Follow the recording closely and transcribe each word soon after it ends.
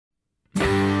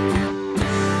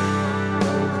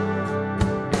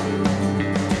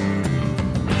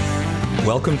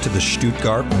Welcome to the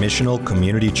Stuttgart Missional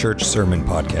Community Church Sermon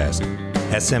Podcast.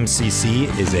 SMCC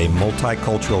is a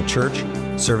multicultural church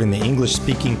serving the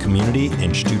English-speaking community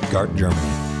in Stuttgart, Germany.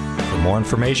 For more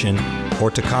information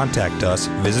or to contact us,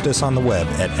 visit us on the web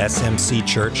at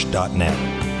smcchurch.net.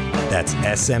 That's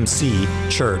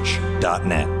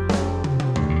smcchurch.net.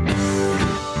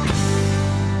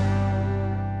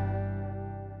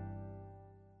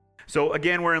 So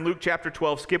again, we're in Luke chapter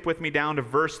 12. Skip with me down to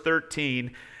verse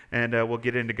 13, and we'll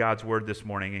get into God's word this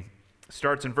morning. It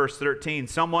starts in verse 13.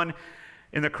 Someone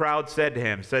in the crowd said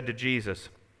to Jesus,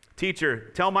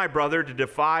 "Teacher, tell my brother to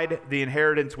divide the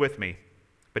inheritance with me."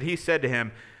 But he said to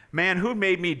him, "Man, who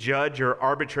made me judge or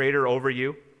arbitrator over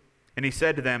you?" And he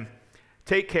said to them,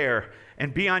 "Take care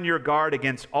and be on your guard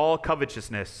against all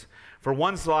covetousness, for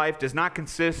one's life does not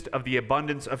consist of the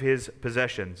abundance of his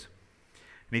possessions."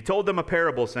 And he told them a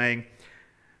parable, saying,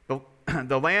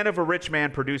 The land of a rich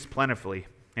man produced plentifully.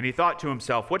 And he thought to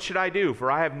himself, "What should I do? For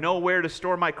I have nowhere to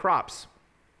store my crops."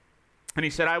 And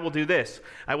he said, "I will do this.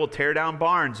 I will tear down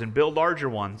barns and build larger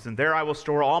ones, and there I will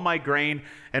store all my grain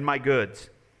and my goods.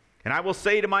 And I will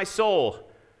say to my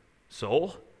soul,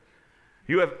 'Soul,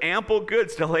 you have ample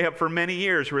goods to lay up for many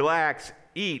years. Relax,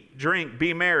 eat, drink,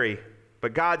 be merry.'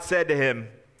 But God said to him,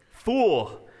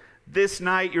 'Fool, this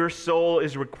night your soul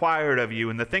is required of you,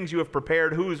 and the things you have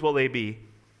prepared, whose will they be?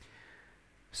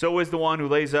 So is the one who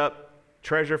lays up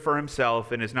treasure for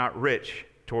himself and is not rich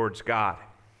towards God.'"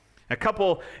 A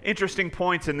couple interesting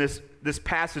points in this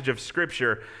passage of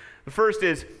Scripture. The first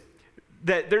is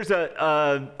that there's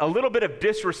a little bit of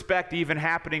disrespect even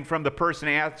happening from the person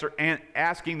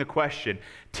asking the question,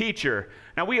 "Teacher."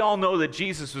 Now, we all know that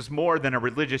Jesus was more than a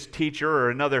religious teacher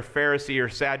or another Pharisee or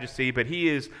Sadducee, but he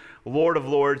is Lord of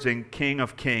Lords and King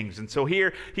of Kings. And so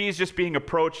here, he's just being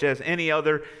approached as any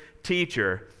other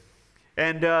teacher.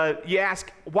 And you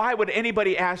ask, why would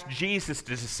anybody ask Jesus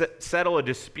to settle a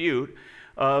dispute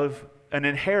of an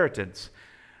inheritance?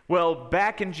 Well,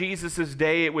 back in Jesus'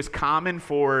 day, it was common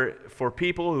for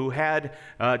people who had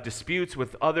disputes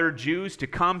with other Jews to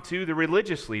come to the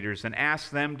religious leaders and ask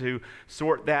them to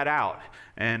sort that out.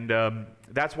 And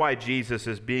that's why Jesus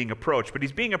is being approached. But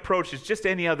he's being approached as just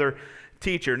any other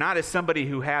teacher, not as somebody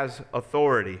who has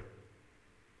authority.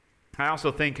 I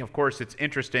also think, of course, it's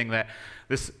interesting that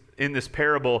in this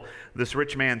parable, this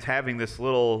rich man's having this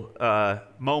little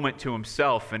moment to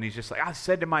himself, and he's just like, "I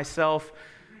said to myself,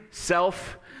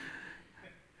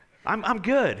 I'm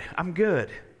good.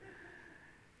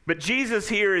 But Jesus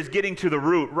here is getting to the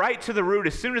root, right to the root.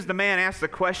 As soon as the man asks the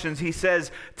questions, he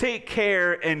says, "Take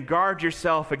care and guard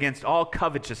yourself against all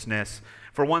covetousness,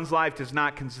 for one's life does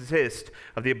not consist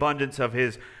of the abundance of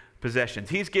his possessions."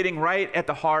 He's getting right at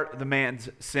the heart of the man's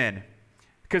sin,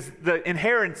 because the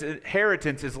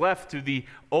inheritance is left to the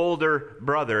older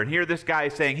brother. And here this guy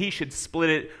is saying he should split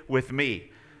it with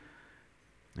me.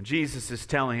 And Jesus is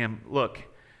telling him, look,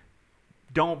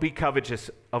 don't be covetous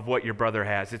of what your brother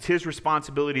has. It's his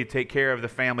responsibility to take care of the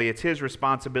family. It's his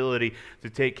responsibility to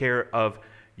take care of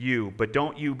you. But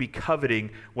don't you be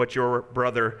coveting what your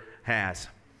brother has.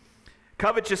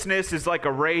 Covetousness is like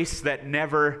a race that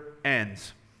never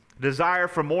ends. Desire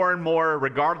for more and more,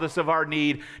 regardless of our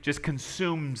need, just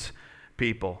consumes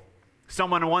people.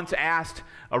 Someone once asked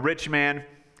a rich man,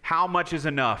 "How much is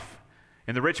enough?"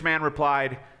 And the rich man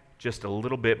replied, "Just a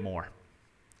little bit more.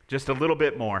 Just a little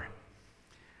bit more."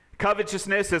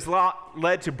 Covetousness has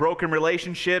led to broken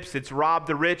relationships. It's robbed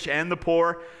the rich and the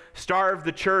poor, starved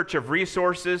the church of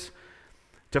resources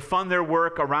to fund their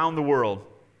work around the world.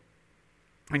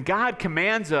 And God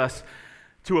commands us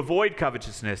to avoid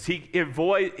covetousness.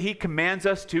 He commands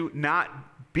us to not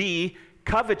be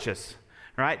covetous,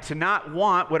 right? To not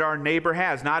want what our neighbor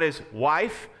has, not his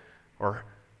wife or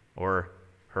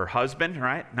her husband,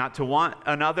 right? Not to want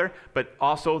another, but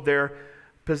also their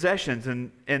possessions.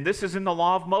 And this is in the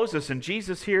law of Moses, and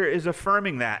Jesus here is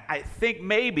affirming that. I think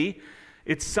maybe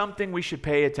it's something we should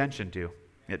pay attention to.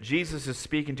 That Jesus is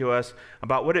speaking to us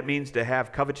about what it means to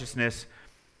have covetousness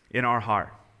in our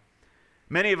heart.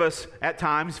 Many of us at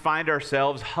times find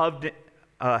ourselves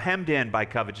hemmed in by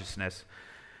covetousness.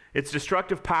 Its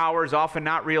destructive power is often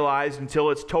not realized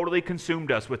until it's totally consumed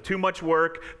us with too much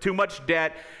work, too much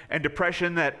debt, and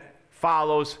depression that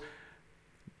follows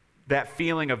that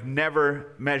feeling of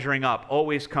never measuring up,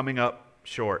 always coming up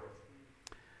short.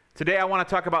 Today I want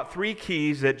to talk about 3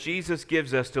 keys that Jesus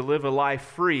gives us to live a life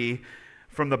free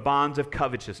from the bonds of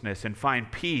covetousness and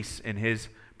find peace in his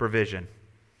provision.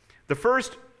 The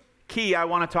first key I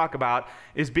want to talk about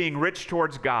is being rich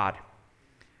towards God.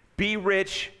 Be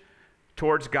rich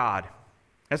towards God.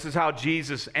 This is how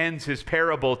Jesus ends his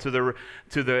parable to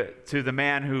the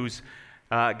man who's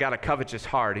got a covetous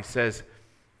heart. He says,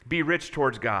 Be rich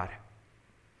towards God.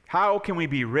 How can we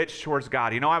be rich towards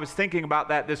God? I was thinking about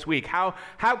that this week. How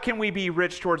can we be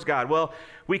rich towards God? Well,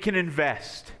 we can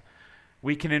invest.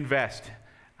 We can invest.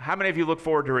 How many of you look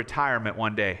forward to retirement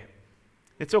one day?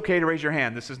 It's okay to raise your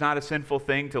hand. This is not a sinful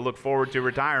thing to look forward to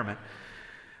retirement.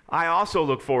 I also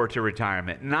look forward to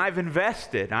retirement, and I've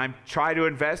invested. I try to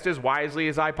invest as wisely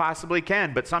as I possibly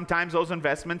can, but sometimes those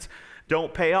investments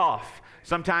don't pay off.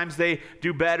 Sometimes they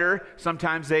do better,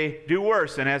 sometimes they do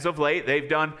worse, and as of late, they've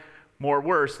done more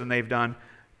worse than they've done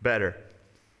better.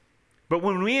 But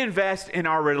when we invest in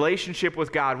our relationship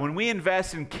with God, when we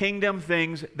invest in kingdom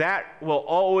things, that will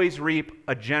always reap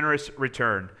a generous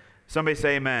return. Somebody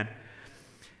say amen.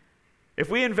 If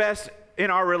we invest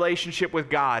in our relationship with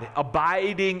God,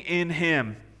 abiding in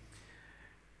Him,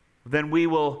 then we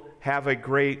will have a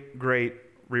great, great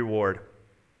reward.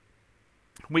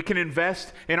 We can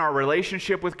invest in our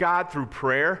relationship with God through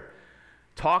prayer,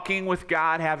 talking with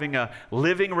God, having a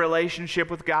living relationship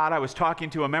with God. I was talking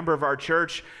to a member of our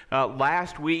church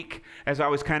last week as I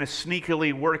was kind of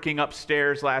sneakily working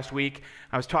upstairs last week.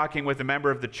 I was talking with a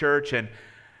member of the church, and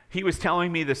he was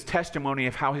telling me this testimony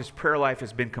of how his prayer life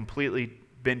has been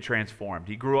transformed.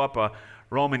 He grew up a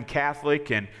Roman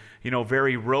Catholic and,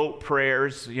 very rote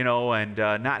prayers, and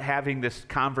not having this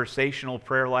conversational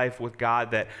prayer life with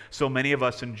God that so many of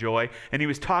us enjoy. And he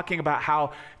was talking about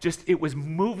how just it was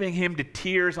moving him to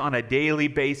tears on a daily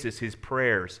basis, his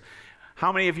prayers.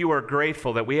 How many of you are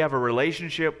grateful that we have a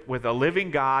relationship with a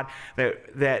living God,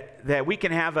 that we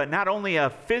can have not only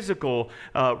a physical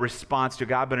response to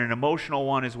God, but an emotional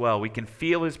one as well? We can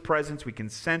feel His presence, we can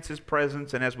sense His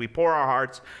presence, and as we pour our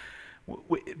hearts,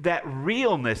 that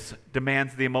realness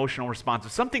demands the emotional response.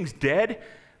 If something's dead,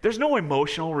 there's no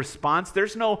emotional response.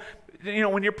 There's no,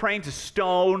 when you're praying to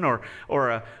stone or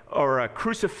a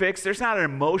crucifix, there's not an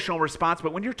emotional response.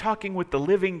 But when you're talking with the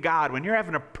living God, when you're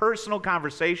having a personal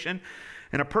conversation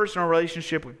and a personal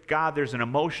relationship with God, there's an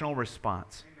emotional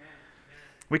response. Amen.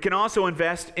 We can also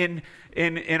invest in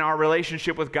our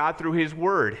relationship with God through His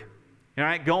Word.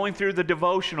 Right? Going through the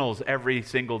devotionals every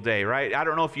single day, right? I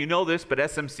don't know if you know this, but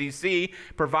SMCC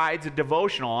provides a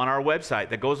devotional on our website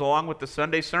that goes along with the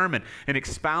Sunday sermon and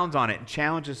expounds on it and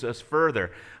challenges us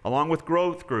further, along with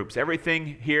growth groups.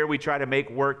 Everything here we try to make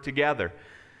work together.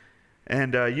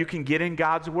 And you can get in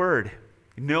God's Word,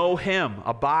 know Him,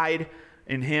 abide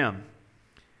in Him.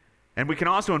 And we can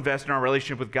also invest in our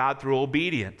relationship with God through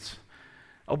obedience.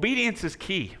 Obedience is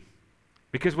key.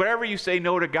 Because whatever you say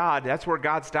no to God, that's where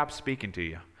God stops speaking to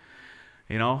you.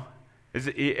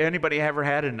 Anybody ever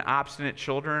had an obstinate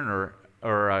children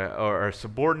or a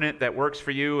subordinate that works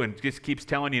for you and just keeps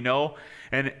telling you no?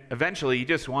 And eventually you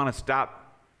just want to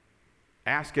stop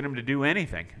asking them to do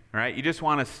anything, right? You just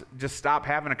want to just stop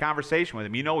having a conversation with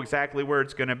them. You know exactly where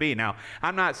it's going to be. Now,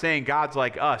 I'm not saying God's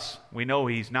like us. We know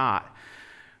He's not.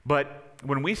 But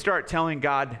when we start telling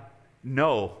God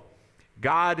no,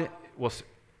 God will...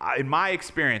 In my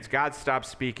experience, God stops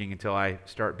speaking until I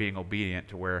start being obedient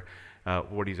to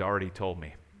what He's already told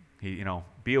me.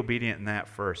 Be obedient in that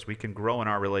first. We can grow in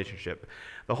our relationship.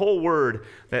 The whole word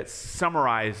that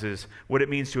summarizes what it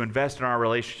means to invest in our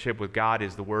relationship with God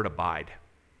is the word abide.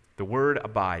 The word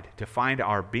abide, to find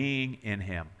our being in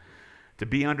Him, to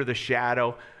be under the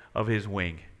shadow of His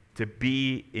wing, to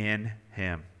be in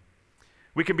Him.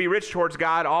 We can be rich towards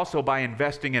God also by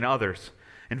investing in others,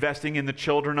 investing in the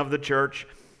children of the church,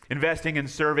 investing in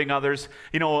serving others.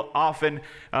 Often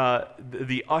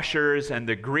the ushers and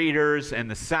the greeters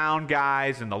and the sound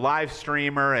guys and the live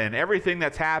streamer and everything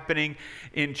that's happening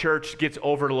in church gets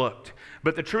overlooked.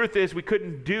 But the truth is we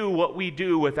couldn't do what we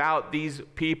do without these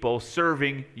people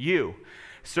serving you.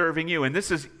 And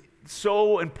this is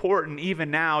so important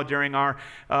even now during our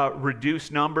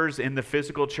reduced numbers in the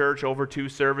physical church, over 2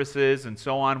 services and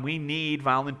so on. We need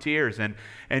volunteers, and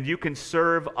you can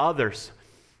serve others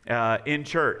in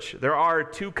church. There are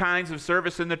 2 kinds of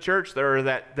service in the church.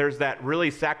 There's that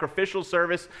really sacrificial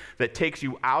service that takes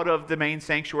you out of the main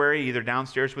sanctuary, either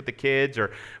downstairs with the kids or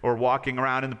walking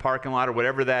around in the parking lot or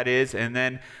whatever that is. And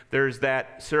then there's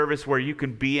that service where you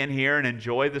can be in here and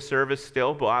enjoy the service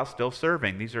still while still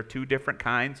serving. These are 2 different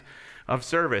kinds of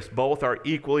service. Both are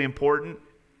equally important,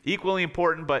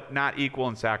 but not equal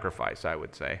in sacrifice, I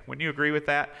would say. Wouldn't you agree with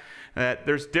that? That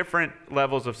there's different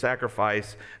levels of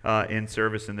sacrifice in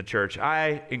service in the church.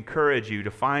 I encourage you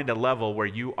to find a level where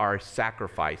you are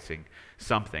sacrificing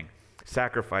something.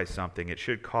 Sacrifice something. It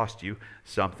should cost you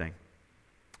something.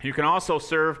 You can also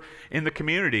serve in the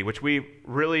community, which we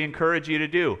really encourage you to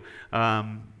do.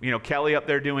 Kelly up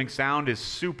there doing sound is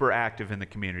super active in the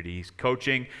community. He's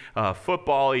coaching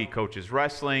football, he coaches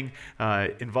wrestling,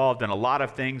 involved in a lot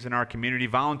of things in our community.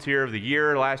 Volunteer of the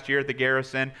year last year at the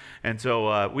Garrison. And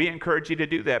so we encourage you to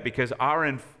do that because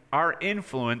our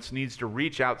influence needs to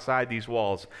reach outside these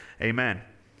walls. Amen.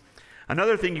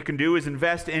 Another thing you can do is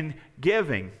invest in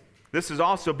giving. This is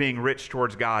also being rich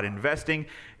towards God, investing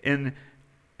in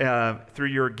through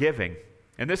your giving.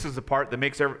 And this is the part that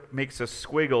makes us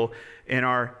squiggle in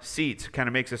our seats, kind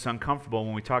of makes us uncomfortable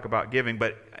when we talk about giving.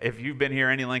 But if you've been here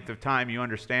any length of time, you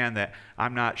understand that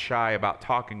I'm not shy about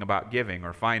talking about giving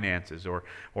or finances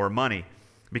or money,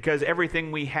 because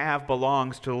everything we have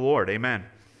belongs to the Lord. Amen.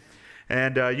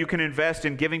 And you can invest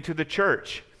in giving to the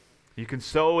church. You can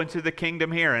sow into the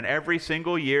kingdom here, and every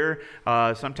single year,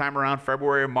 sometime around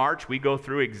February or March, we go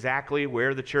through exactly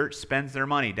where the church spends their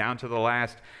money, down to the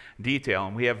last detail,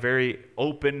 and we have very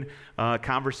open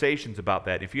conversations about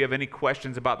that. If you have any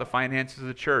questions about the finances of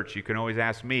the church, you can always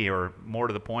ask me, or more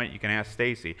to the point, you can ask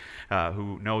Stacy,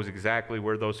 who knows exactly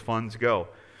where those funds go.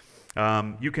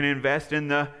 You can invest in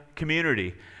the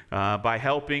community by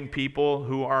helping people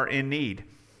who are in need,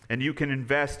 and you can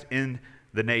invest in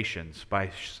the nations by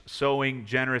sowing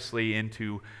generously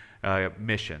into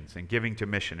missions and giving to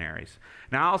missionaries.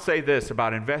 Now, I'll say this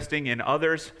about investing in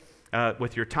others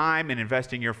with your time and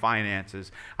investing your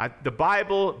finances. The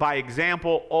Bible, by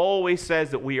example, always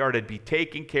says that we are to be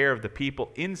taking care of the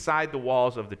people inside the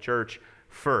walls of the church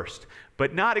first,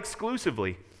 but not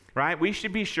exclusively. Right? We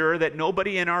should be sure that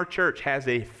nobody in our church has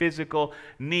a physical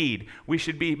need. We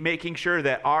should be making sure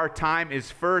that our time is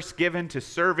first given to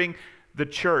serving the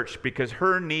church because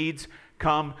her needs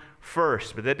come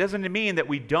first. But that doesn't mean that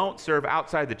we don't serve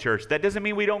outside the church. That doesn't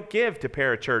mean we don't give to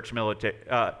parachurch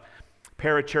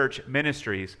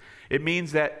ministries. It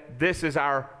means that this is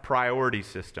our priority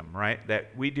system, right?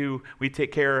 That we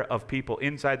take care of people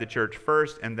inside the church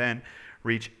first and then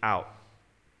reach out.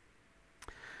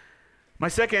 My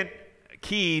second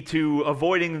key to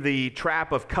avoiding the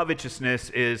trap of covetousness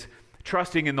is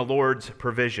trusting in the Lord's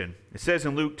provision. It says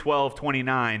in Luke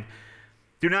 12:29,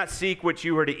 "Do not seek what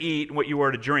you are to eat and what you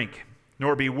are to drink,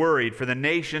 nor be worried, for the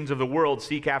nations of the world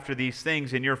seek after these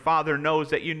things, and your Father knows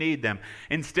that you need them.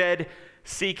 Instead,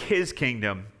 seek His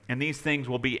kingdom, and these things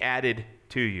will be added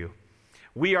to you."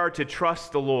 We are to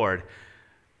trust the Lord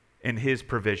in His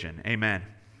provision. Amen.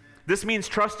 This means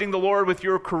trusting the Lord with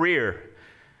your career,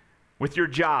 with your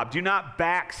job. Do not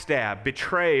backstab,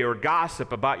 betray, or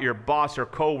gossip about your boss or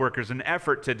coworkers in an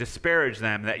effort to disparage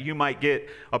them that you might get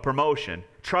a promotion.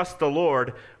 Trust the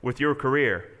Lord with your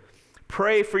career.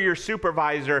 Pray for your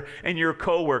supervisor and your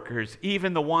coworkers,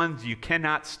 even the ones you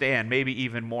cannot stand, maybe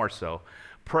even more so.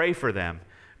 Pray for them.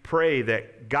 Pray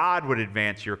that God would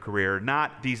advance your career,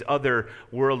 not these other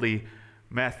worldly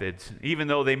methods. Even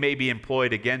though they may be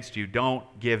employed against you,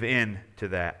 don't give in to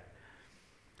that.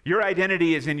 Your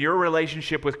identity is in your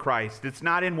relationship with Christ. It's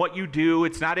not in what you do.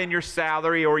 It's not in your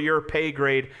salary or your pay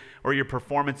grade or your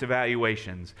performance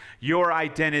evaluations. Your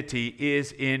identity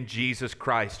is in Jesus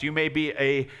Christ. You may be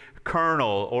a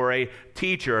colonel or a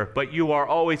teacher, but you are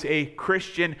always a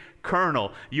Christian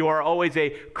colonel. You are always a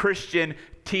Christian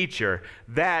teacher.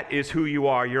 That is who you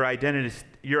are. Your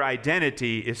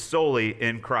identity is solely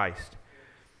in Christ.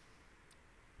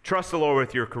 Trust the Lord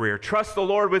with your career. Trust the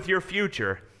Lord with your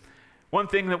future. One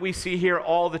thing that we see here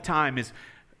all the time is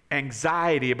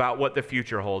anxiety about what the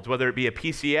future holds, whether it be a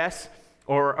PCS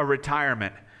or a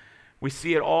retirement. We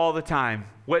see it all the time.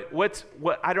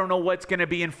 I don't know what's going to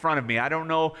be in front of me. I don't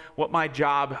know what my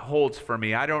job holds for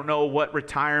me. I don't know what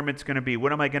retirement's going to be.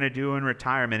 What am I going to do in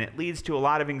retirement? It leads to a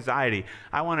lot of anxiety.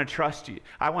 I want to trust you.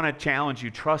 I want to challenge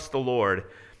you. Trust the Lord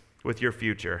with your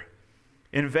future.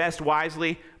 Invest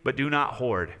wisely, but do not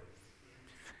hoard.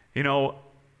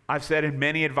 I've said in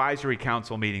many advisory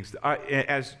council meetings,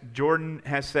 as Jordan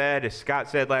has said, as Scott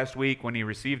said last week when he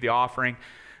received the offering,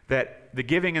 that the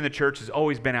giving in the church has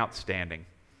always been outstanding.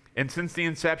 And since the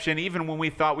inception, even when we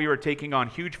thought we were taking on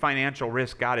huge financial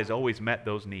risk, God has always met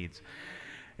those needs.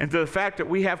 And to the fact that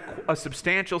we have a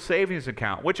substantial savings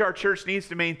account, which our church needs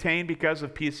to maintain because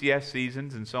of PCS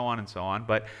seasons and so on.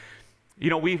 But,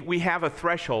 we have a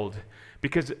threshold.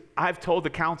 Because I've told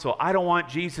the council, I don't want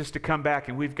Jesus to come back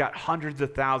and we've got hundreds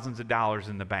of thousands of dollars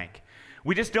in the bank.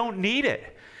 We just don't need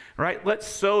it, right? Let's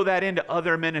sow that into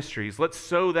other ministries. Let's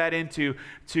sow that into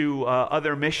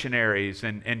other missionaries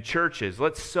and churches.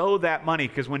 Let's sow that money,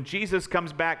 because when Jesus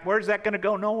comes back, where's that going to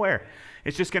go? Nowhere.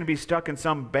 It's just going to be stuck in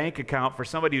some bank account for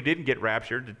somebody who didn't get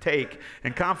raptured to take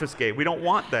and confiscate. We don't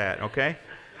want that, okay?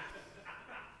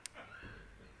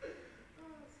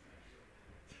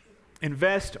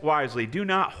 Invest wisely. Do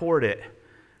not hoard it,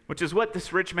 which is what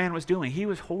this rich man was doing. He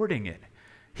was hoarding it.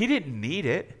 He didn't need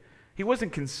it. He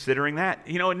wasn't considering that.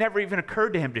 It never even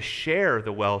occurred to him to share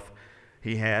the wealth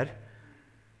he had.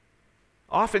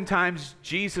 Oftentimes,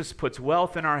 Jesus puts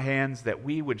wealth in our hands that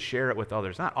we would share it with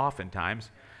others. Not oftentimes.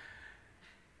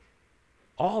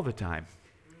 All the time.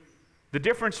 The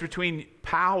difference between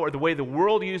power, the way the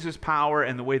world uses power,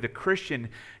 and the way the Christian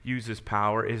uses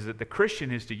power is that the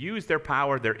Christian is to use their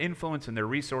power, their influence, and their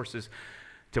resources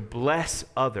to bless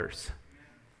others.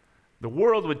 The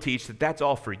world would teach that that's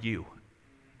all for you.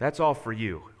 That's all for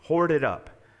you. Hoard it up.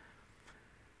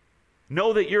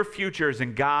 Know that your future is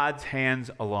in God's hands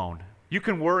alone. You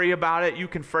can worry about it, you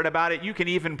can fret about it, you can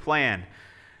even plan.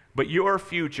 But your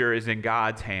future is in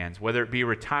God's hands, whether it be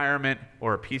retirement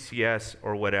or a PCS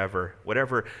or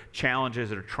whatever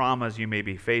challenges or traumas you may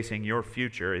be facing, your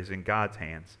future is in God's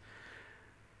hands.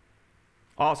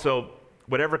 Also,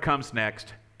 whatever comes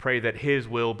next, pray that His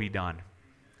will be done.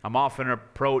 I'm often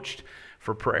approached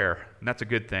for prayer, and that's a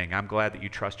good thing. I'm glad that you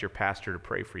trust your pastor to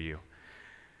pray for you.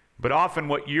 But often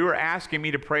what you're asking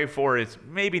me to pray for is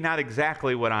maybe not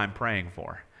exactly what I'm praying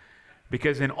for.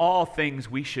 Because in all things,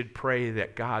 we should pray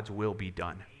that God's will be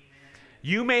done. Amen.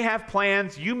 You may have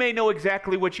plans. You may know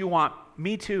exactly what you want.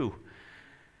 Me too.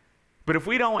 But if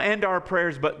we don't end our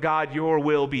prayers, but God, your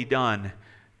will be done,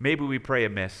 maybe we pray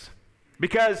amiss.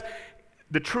 Because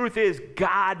the truth is,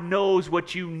 God knows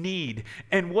what you need.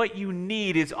 And what you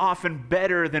need is often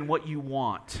better than what you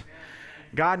want.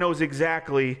 God knows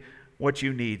exactly what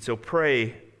you need. So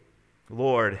pray,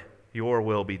 Lord, your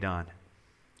will be done.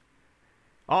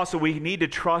 Also, we need to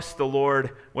trust the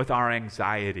Lord with our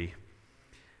anxiety.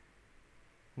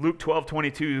 Luke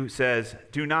 12:22 says,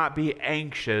 do not be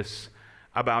anxious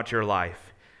about your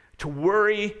life. To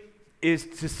worry is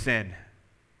to sin.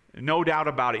 No doubt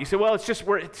about it. You say, well,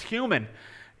 it's human.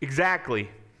 Exactly.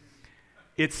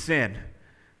 It's sin.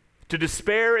 To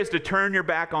despair is to turn your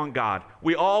back on God.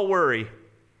 We all worry.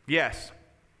 Yes.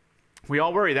 We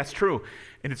all worry. That's true.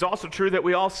 And it's also true that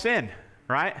we all sin,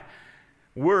 right?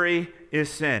 Worry is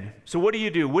sin. So what do you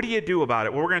do? What do you do about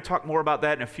it? Well, we're going to talk more about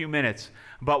that in a few minutes,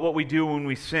 about what we do when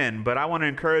we sin. But I want to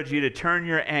encourage you to turn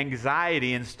your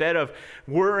anxiety, instead of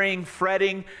worrying,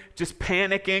 fretting, just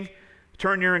panicking,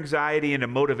 turn your anxiety into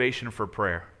motivation for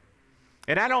prayer.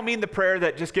 And I don't mean the prayer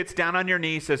that just gets down on your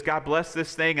knees, says, God bless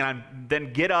this thing, and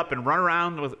then get up and run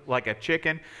around like a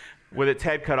chicken with its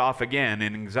head cut off again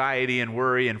in anxiety and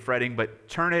worry and fretting, but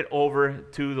turn it over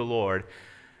to the Lord.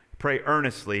 Pray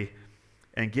earnestly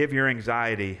and give your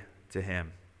anxiety to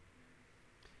Him.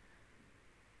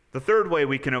 The third way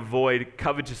we can avoid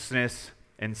covetousness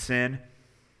and sin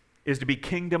is to be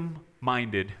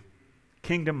kingdom-minded.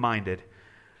 Kingdom-minded.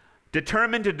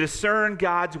 Determined to discern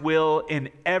God's will in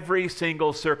every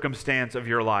single circumstance of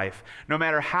your life, no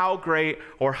matter how great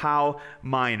or how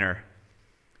minor.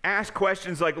 Ask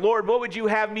questions like, Lord, what would you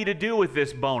have me to do with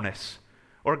this bonus?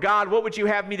 Or God, what would you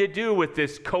have me to do with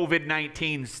this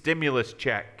COVID-19 stimulus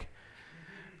check?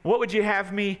 What would you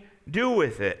have me do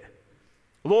with it?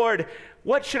 Lord,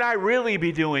 what should I really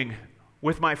be doing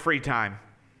with my free time?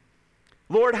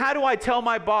 Lord, how do I tell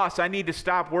my boss I need to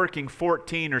stop working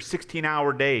 14 or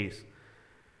 16-hour days?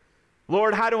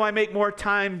 Lord, how do I make more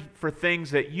time for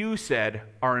things that you said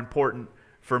are important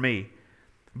for me?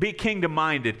 Be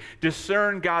kingdom-minded.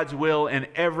 Discern God's will in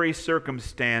every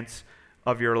circumstance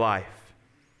of your life.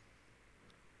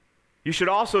 You should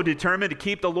also determine to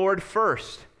keep the Lord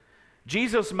first.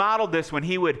 Jesus modeled this when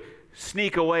he would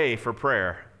sneak away for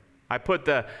prayer. I put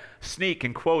the sneak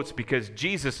in quotes because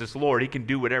Jesus is Lord. He can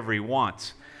do whatever he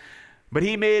wants. But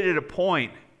he made it a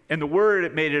point, and the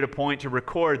Word made it a point to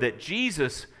record that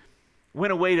Jesus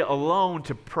went away alone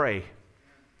to pray.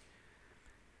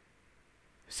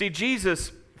 See,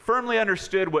 Jesus firmly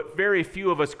understood what very few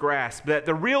of us grasp, that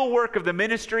the real work of the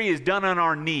ministry is done on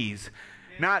our knees,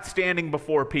 not standing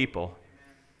before people.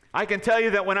 I can tell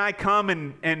you that when I come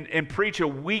and preach a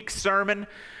weak sermon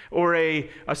or a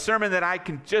sermon that I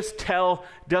can just tell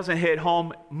doesn't hit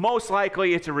home, most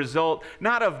likely it's a result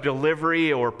not of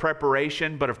delivery or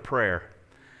preparation, but of prayer.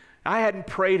 I hadn't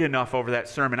prayed enough over that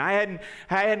sermon. I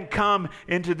hadn't come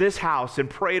into this house and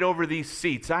prayed over these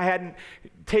seats. I hadn't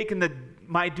taken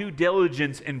my due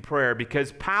diligence in prayer,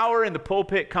 because power in the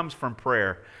pulpit comes from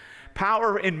prayer.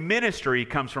 Power in ministry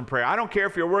comes from prayer. I don't care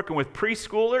if you're working with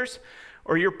preschoolers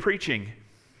or you're preaching.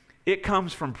 It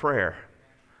comes from prayer.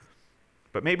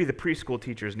 But maybe the preschool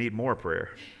teachers need more prayer.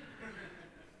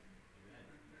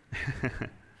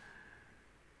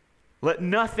 Let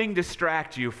nothing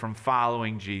distract you from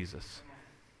following Jesus.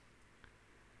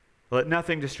 Let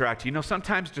nothing distract you. You know,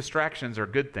 sometimes distractions are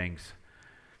good things.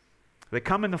 They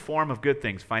come in the form of good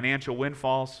things, financial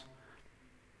windfalls,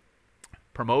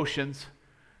 promotions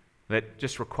that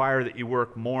just require that you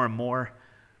work more and more.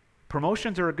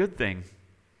 Promotions are a good thing.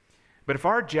 But if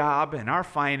our job and our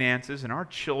finances and our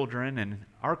children and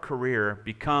our career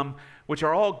become, which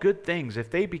are all good things, if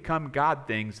they become God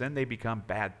things, then they become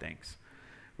bad things.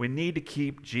 We need to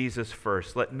keep Jesus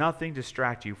first. Let nothing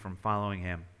distract you from following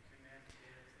him.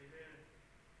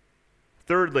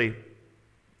 Thirdly,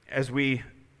 as we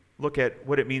look at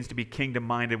what it means to be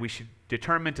kingdom-minded, we should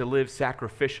determine to live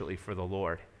sacrificially for the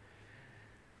Lord.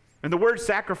 And the word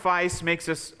sacrifice makes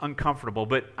us uncomfortable,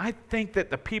 but I think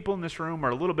that the people in this room are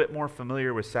a little bit more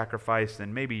familiar with sacrifice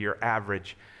than maybe your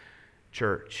average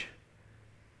church.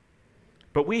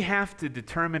 But we have to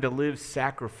determine to live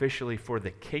sacrificially for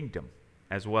the kingdom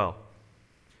as well.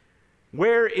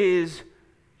 Where is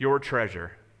your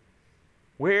treasure?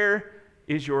 Where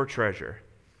is your treasure?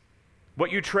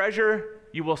 What you treasure,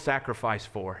 you will sacrifice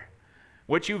for.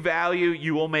 What you value,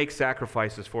 you will make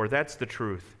sacrifices for. That's the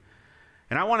truth.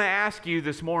 And I want to ask you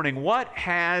this morning, what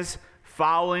has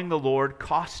following the Lord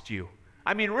cost you?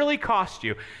 I mean, really cost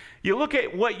you. You look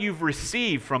at what you've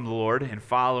received from the Lord in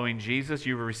following Jesus.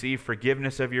 You've received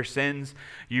forgiveness of your sins.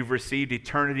 You've received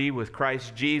eternity with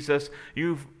Christ Jesus.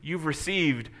 You've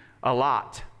received a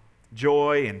lot.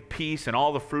 Joy and peace and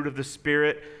all the fruit of the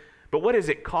Spirit. But what does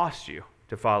it cost you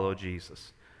to follow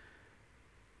Jesus?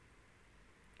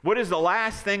 What is the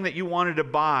last thing that you wanted to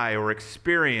buy or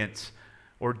experience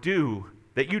or do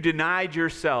that you denied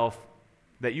yourself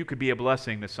that you could be a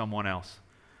blessing to someone else?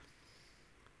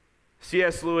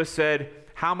 C.S. Lewis said,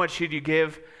 how much should you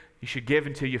give? You should give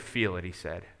until you feel it, he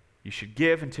said. You should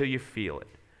give until you feel it.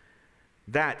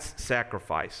 That's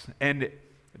sacrifice. And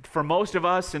for most of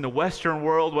us in the Western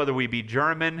world, whether we be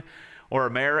German or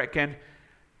American,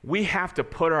 we have to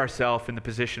put ourselves in the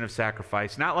position of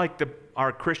sacrifice, not like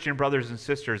our Christian brothers and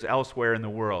sisters elsewhere in the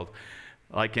world,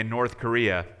 like in North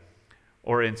Korea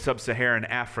or in sub-Saharan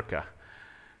Africa,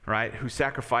 right, who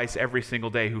sacrifice every single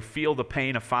day, who feel the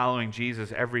pain of following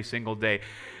Jesus every single day.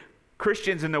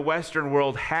 Christians in the Western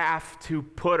world have to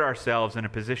put ourselves in a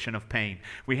position of pain.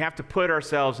 We have to put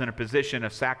ourselves in a position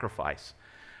of sacrifice.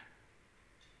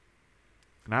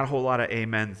 Not a whole lot of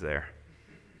amens there.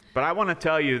 But I want to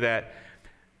tell you that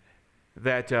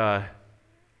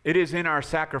it is in our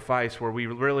sacrifice where we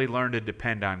really learn to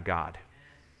depend on God.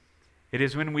 It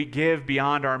is when we give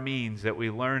beyond our means that we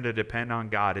learn to depend on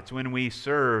God. It's when we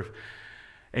serve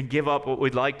and give up what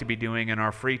we'd like to be doing in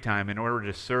our free time in order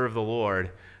to serve the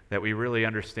Lord that we really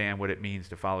understand what it means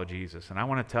to follow Jesus. And I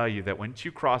want to tell you that once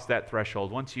you cross that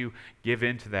threshold, once you give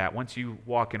into that, once you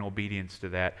walk in obedience to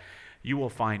that, you will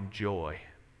find joy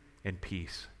and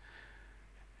peace.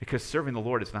 Because serving the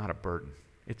Lord is not a burden.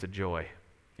 It's a joy.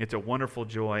 It's a wonderful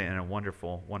joy and a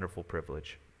wonderful, wonderful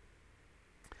privilege.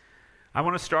 I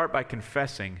want to start by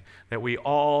confessing that I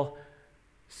want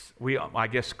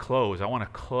to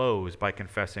close by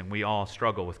confessing we all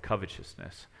struggle with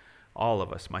covetousness. All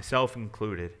of us, myself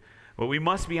included. But we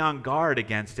must be on guard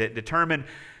against it, determine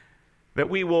that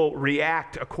we will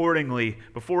react accordingly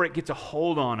before it gets a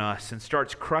hold on us and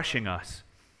starts crushing us.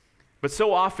 But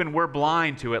so often we're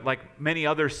blind to it. Like many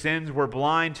other sins, we're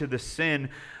blind to the sin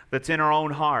that's in our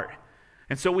own heart.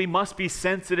 And so we must be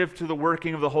sensitive to the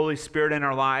working of the Holy Spirit in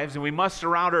our lives, and we must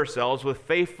surround ourselves with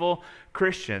faithful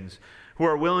Christians who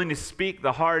are willing to speak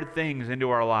the hard things into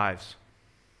our lives.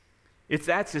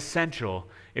 That's essential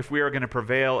if we are going to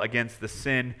prevail against the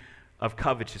sin of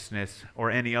covetousness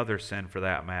or any other sin for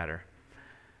that matter.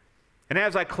 And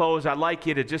as I close, I'd like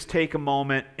you to just take a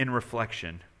moment in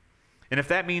reflection. And if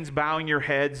that means bowing your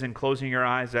heads and closing your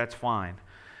eyes, that's fine.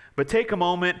 But take a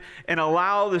moment and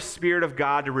allow the Spirit of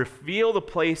God to reveal the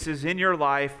places in your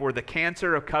life where the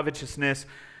cancer of covetousness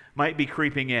might be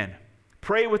creeping in.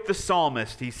 Pray with the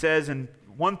psalmist. He says in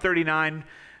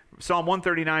Psalm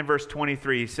 139, verse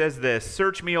 23, he says this,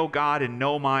 "Search me, O God, and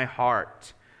know my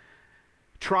heart.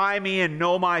 Try me and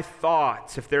know my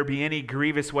thoughts, if there be any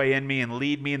grievous way in me, and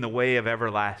lead me in the way of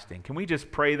everlasting." Can we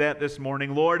just pray that this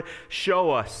morning? Lord,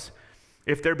 show us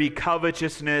if there be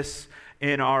covetousness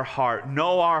in our heart.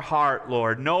 Know our heart,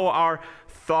 Lord. Know our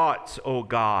thoughts, O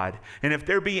God. And if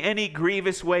there be any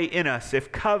grievous way in us,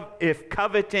 if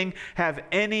coveting has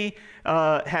any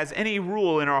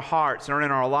rule in our hearts or in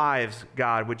our lives,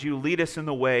 God, would you lead us in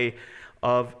the way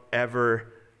of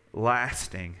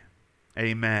everlasting?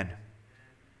 Amen.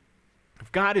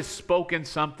 If God has spoken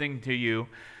something to you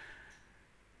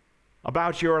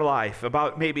about your life,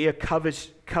 about maybe a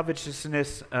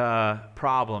covetousness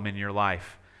problem in your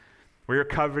life, where you're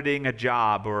coveting a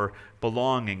job or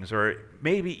belongings or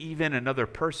maybe even another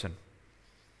person,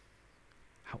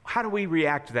 How do we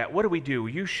react to that? What do?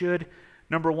 You should,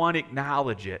 number one,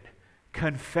 acknowledge it.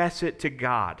 Confess it to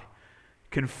God.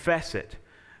 Confess it.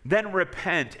 Then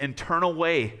repent and turn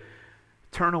away.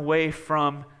 Turn away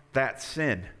from that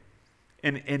sin.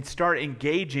 And start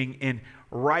engaging in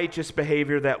righteous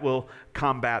behavior that will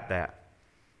combat that.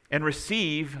 And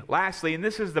receive, lastly, and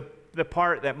this is the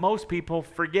part that most people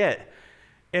forget,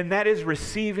 and that is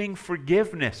receiving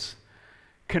forgiveness.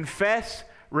 Confess,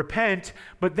 repent,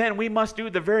 but then we must do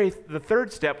the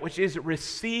third step, which is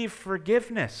receive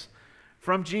forgiveness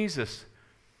from Jesus.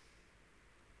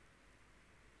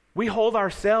 We hold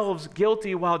ourselves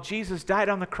guilty while Jesus died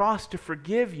on the cross to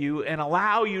forgive you and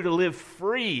allow you to live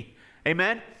free.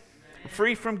 Amen? Amen.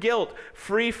 Free from guilt,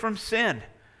 free from sin,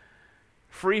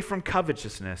 free from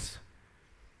covetousness.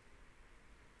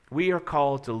 We are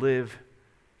called to live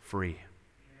free.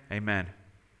 Amen.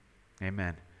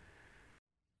 Amen.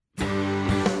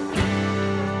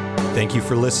 Thank you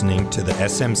for listening to the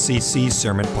SMCC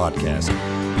Sermon Podcast.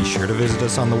 Be sure to visit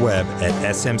us on the web at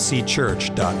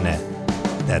smcchurch.net.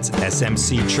 That's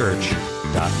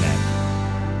smcchurch.net.